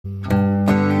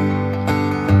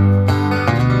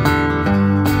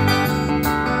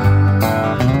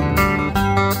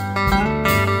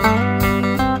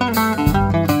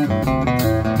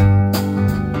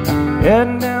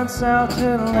out to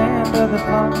the land of the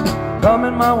pond,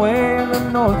 coming my way to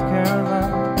North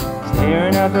Carolina,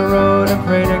 staring at the road and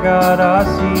pray to God I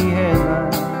see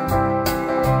headlines.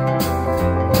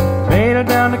 Made it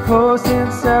down the coast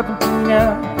in 17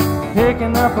 hours,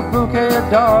 picking up a bouquet of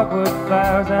dogwood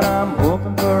flowers, and I'm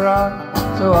hoping for rock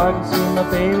so I can see my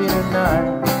baby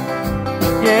tonight.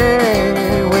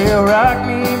 Yeah, well, rock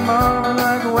me, mama,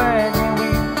 like a wagon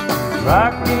wheel.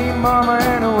 Rock me, mama,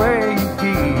 any way you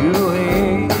feel.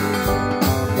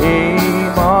 Hey,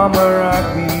 hey, mama, rock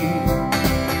me.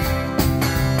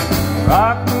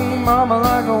 Rock me, mama,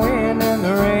 like a wind in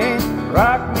the rain.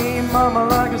 Rock me, mama,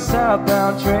 like a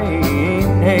southbound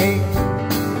train. Hey,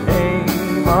 hey,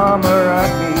 mama,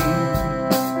 rock me.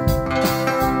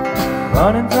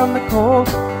 Running from the cold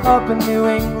up in New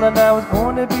England, I was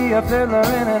born to be a fiddler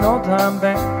in an old-time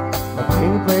band. My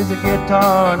baby plays the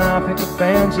guitar and I pick a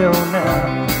banjo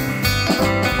now.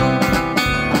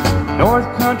 North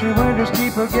country winters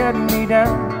keep getting me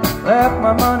down. Left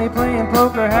my money playing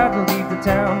poker, had to leave the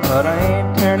town, but I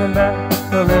ain't turning back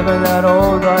to living that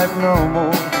old life no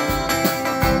more.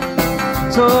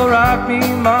 So rock me,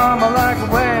 mama, like a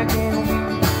wagon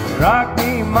wheel. Rock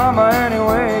me, mama, any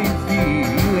way you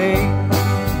feel. Hey,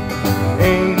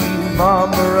 hey,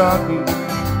 mama, rock me.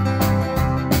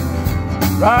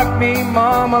 Rock me,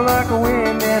 mama, like a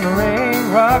wind in the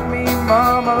rain. Rock me,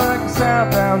 mama, like a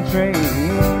southbound train.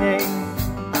 Hey,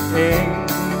 hey,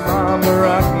 mama,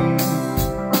 rock me.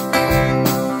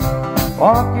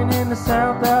 Walking in the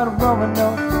south out of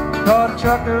Roanoke, caught a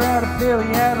trucker out of Philly,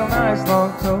 had a nice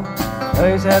long tow.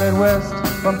 He's headed west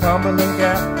from Cumberland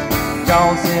Gap,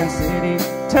 Johnson City,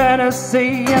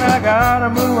 Tennessee, and I gotta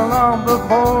move along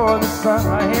before the sun.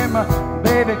 I hear my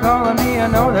baby calling me, I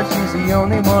know that she's the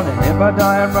only one, and if I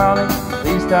die in Raleigh, at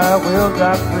least I will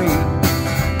die free.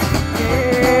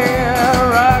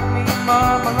 Yeah, rock me,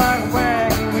 mama, like a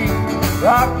wagon wheel.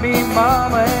 Rock me,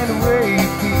 mama, any way you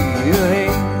feel.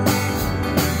 Hey,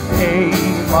 hey,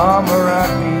 mama,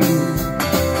 rock me.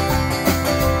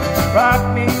 Rock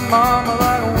me, mama,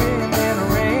 like a wind in the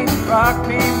rain. Rock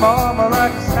me, mama,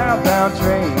 like a southbound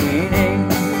train. Hey,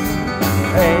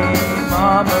 hey,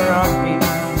 mama, rock me.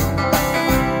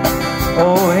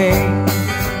 Oh, hey,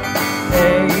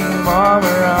 hey,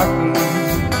 mama, rock me.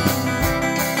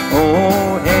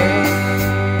 Oh, hey,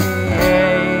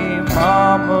 hey,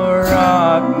 mama,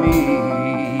 rock me.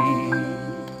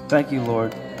 Thank you,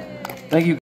 Lord. Thank you.